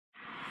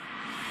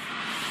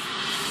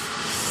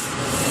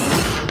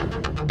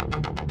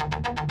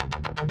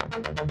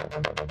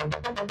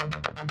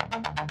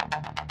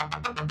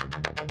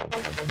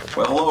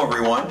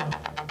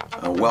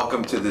everyone.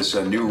 Welcome to this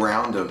new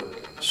round of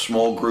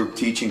small group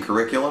teaching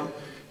curriculum.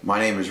 My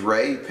name is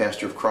Ray,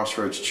 pastor of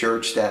Crossroads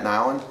Church, Staten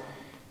Island,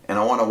 and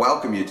I want to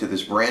welcome you to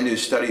this brand new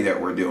study that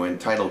we're doing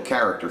titled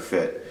Character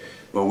Fit,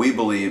 what we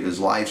believe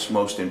is life's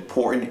most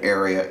important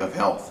area of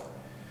health.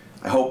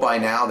 I hope by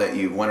now that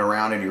you went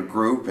around in your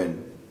group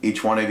and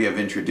each one of you have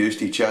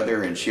introduced each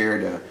other and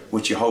shared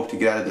what you hope to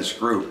get out of this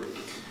group.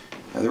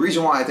 The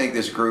reason why I think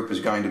this group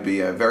is going to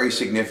be very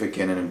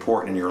significant and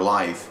important in your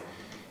life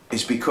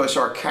is because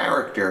our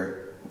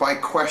character, by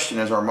question,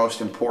 is our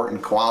most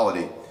important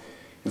quality.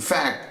 In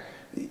fact,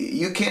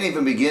 you can't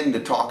even begin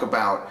to talk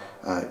about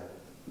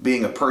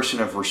being a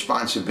person of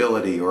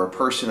responsibility or a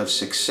person of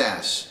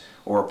success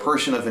or a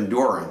person of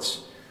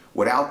endurance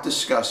without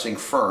discussing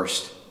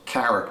first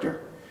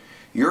character.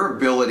 Your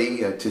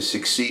ability to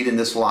succeed in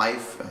this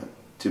life,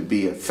 to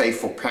be a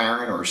faithful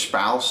parent or a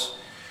spouse,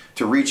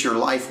 to reach your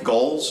life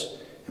goals,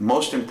 and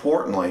most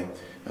importantly,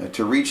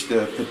 to reach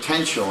the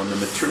potential and the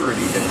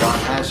maturity that God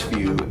has for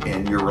you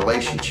in your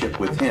relationship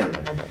with Him,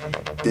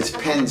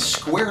 depends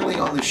squarely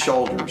on the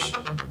shoulders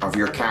of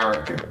your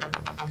character.